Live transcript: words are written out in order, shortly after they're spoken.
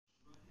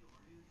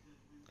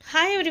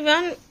Hi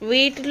everyone,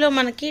 వీటిలో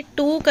మనకి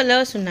 2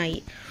 colours ఉన్నాయి.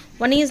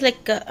 వన్ ఈజ్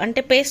లైక్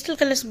అంటే పేస్టల్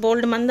కలర్స్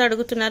బోల్డ్ మంది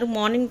అడుగుతున్నారు.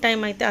 మార్నింగ్ టైం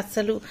అయితే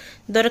అస్సలు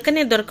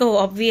దొరకవు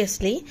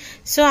ఆబ్వియస్లీ.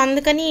 సో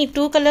అందుకని ఈ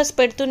 2 కలర్స్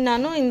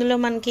పెడుతున్నాను. ఇందులో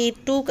మనకి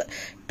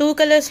టూ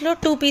కలర్స్లో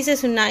 2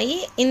 పీసెస్ ఉన్నాయి.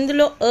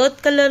 ఇందులో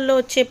ఎర్త్ కలర్లో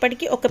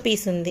వచ్చేప్పటికి ఒక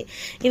పీస్ ఉంది.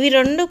 ఇవి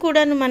రెండు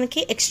కూడా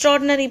మనకి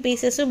ఎక్స్ట్రాడినరీ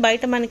పీసెస్.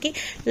 బయట మనకి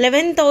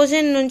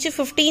 11,000 నుంచి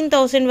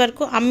 15,000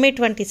 వరకు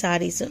అమ్మేటువంటి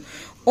saris.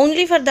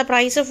 Only for the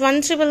price of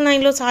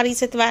 1,999లో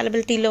saris అయితే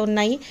అవైలబిలిటీలో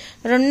ఉన్నాయి.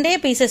 రెండే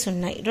పీసెస్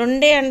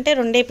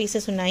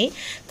ఉన్నాయి.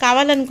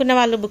 కావాలనుకున్న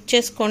వాళ్ళు బుక్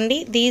చేసుకోండి.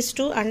 దీస్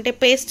 2 అంటే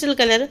పేస్టల్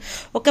కలర్.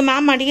 ఒక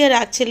మ్యామ్ అడిగారు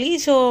యాక్చువల్లీ,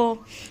 సో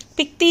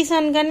పిక్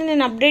తీసాను కానీ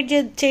నేను అప్డేట్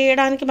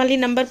చేయడానికి మళ్ళీ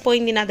నెంబర్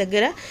పోయింది నా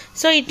దగ్గర.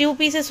 సో ఈ 2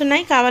 పీసెస్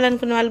ఉన్నాయి.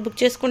 కావాలనుకున్న వాళ్ళు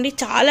బుక్ చేసుకోండి.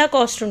 చాలా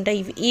కాస్ట్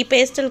ఉంటాయి ఈ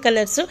పేస్టల్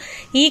కలర్స్.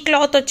 ఈ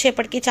క్లాత్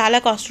వచ్చేప్పటికి చాలా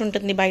కాస్ట్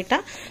ఉంటుంది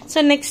బయట.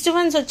 సో నెక్స్ట్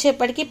వన్స్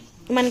వచ్చేప్పటికి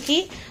మనకి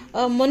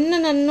మొన్న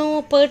నన్ను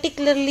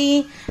పర్టికులర్లీ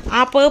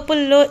ఆ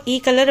పర్పుల్లో ఈ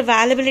కలర్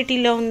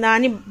అవైలబిలిటీలో ఉందా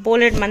అని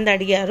బోలెడ్ మంది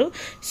అడిగారు.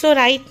 So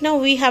right now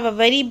we have a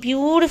very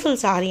beautiful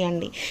sorry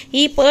అండి.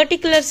 ఈ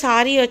పర్టికులర్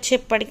సారీ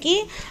వచ్చేప్పటికి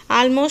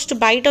ఆల్మోస్ట్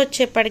బయట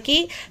వచ్చేప్పటికి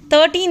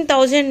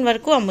 13,000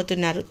 వరకు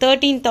అమ్ముతున్నారు.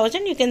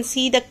 13,000. You can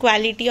see the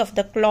quality of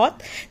the cloth.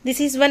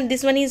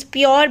 This one is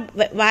pure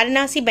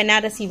Varanasi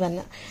Banarasi one.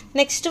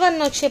 Next one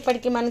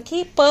వచ్చేప్పటికి మనకి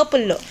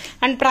పర్పుల్లో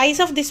and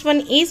price of this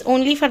one is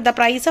only for the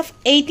price of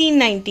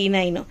 1899.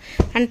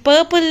 And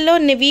పర్పుల్లో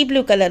navy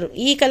blue colour.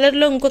 ఈ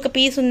కలర్లో ఇంకొక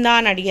piece ఉందా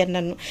అని అడిగారు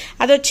నన్ను.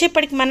 అది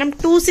వచ్చేప్పటికి మనం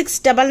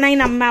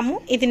 2699 అమ్మాము.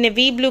 ఇది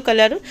నెవీ బ్లూ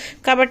కలర్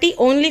కాబట్టి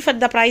only for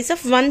the price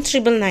of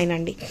 1999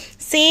 అండి.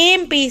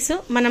 సేమ్ పీస్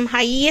మనం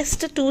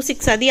హైయెస్ట్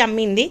 26 అది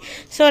అమ్మింది.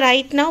 So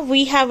right now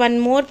we have one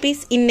more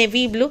piece in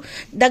navy blue.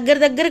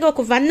 దగ్గరగా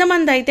ఒక 100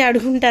 మంది అయితే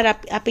అడుగుంటారు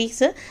ఆ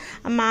పీస్.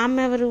 మ్యామ్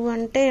ఎవరు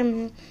అంటే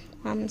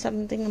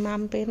సంథింగ్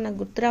మ్యామ్ పేరు నాకు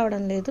గుర్తు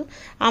రావడం లేదు.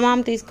 ఆ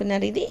మ్యామ్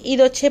తీసుకున్నారు. ఇది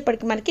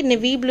వచ్చేప్పటికి మనకి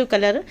నెవీ బ్లూ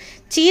కలర్.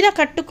 చీర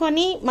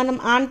కట్టుకొని మనం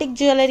ఆంటిక్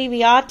జ్యువెలరీ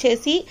విఆర్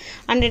చేసి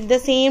and at the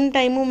same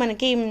time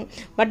మనకి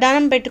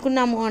వడ్డానం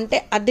పెట్టుకున్నాము అంటే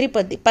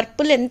అద్రిపద్ది.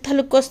 పర్పుల్ ఎంత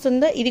లుక్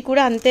వస్తుందో ఇది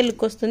కూడా అంతే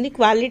లుక్ వస్తుంది.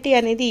 క్వాలిటీ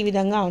అనేది ఈ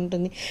విధంగా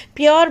ఉంటుంది.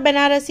 Pure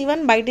Banarasi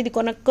one. బయట ఇది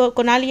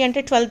కొనాలి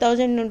అంటే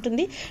 12,000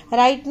 ఉంటుంది.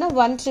 Right no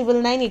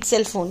 1999 it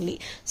self only.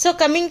 So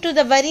coming to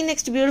the very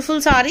next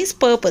beautiful saris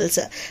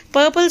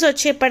purples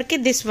వచ్చేప్పటికి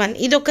దిస్ వన్.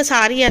 ఇది ఒక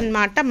సారీ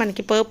అన్నమాట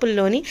మనకి పర్పుల్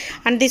లోని.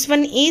 And this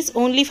one is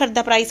only for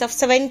the price of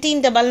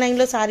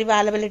 1799లో sorry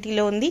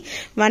అవైలబిలిటీలో ఉంది.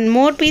 One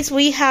more piece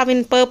we have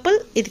in purple.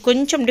 ఇది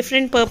కొంచెం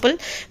different purple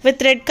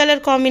with red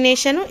colour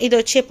combination. ఇది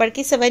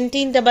వచ్చేప్పటికి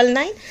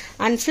 1799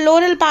 అండ్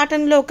ఫ్లోరల్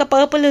ప్యాటర్న్ లో ఒక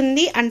పర్పుల్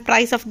ఉంది. And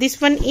price of this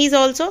one is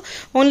also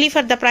only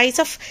for the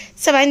price of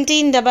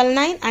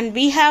 1799. And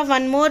we have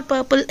one more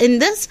purple in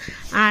this.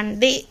 And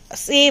they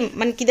same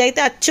మనకి ఇదైతే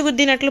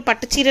అచ్చుగుద్దినట్లు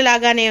పట్టు చీర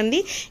లాగానే ఉంది.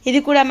 ఇది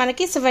కూడా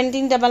మనకి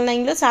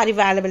 1799లో సారీ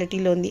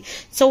అవైలబిలిటీలో ఉంది.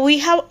 So we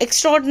have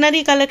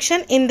extraordinary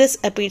collection in this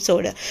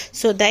episode.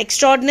 So the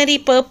extraordinary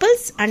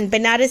purples and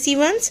Banarasi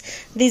once.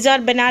 These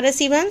are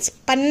Banarasi once.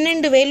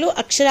 12,000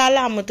 అక్షరాల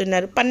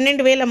అమ్ముతున్నారు.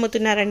 12,000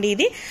 అమ్ముతున్నారండి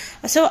ఇది.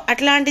 సో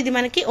అట్లాంటిది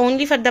మనకి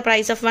only for the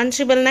price of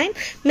 1999.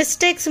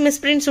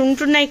 Misprints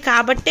ఉంటున్నాయి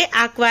కాబట్టే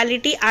ఆ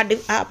క్వాలిటీ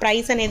ఆ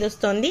ప్రైస్ అనేది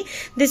వస్తుంది.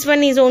 This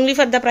one is only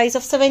for the price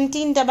of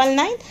 1799.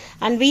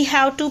 And we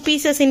have 2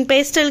 pieces in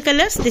pastel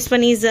colors. This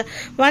one is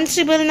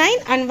 1999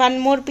 and one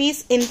more piece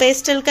in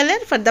pastel color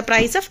for the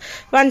price of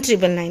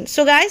 1999.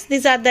 So guys,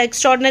 these are the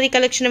extraordinary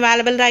collection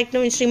available right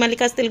now in Sri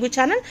Mallika's Telugu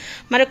channel.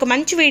 మరొక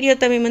మంచి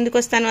వీడియోతో మీ ముందుకు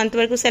వస్తాను.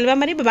 అంతవరకు సెలవు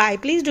మరి. Bye.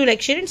 Please do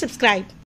like, share and subscribe.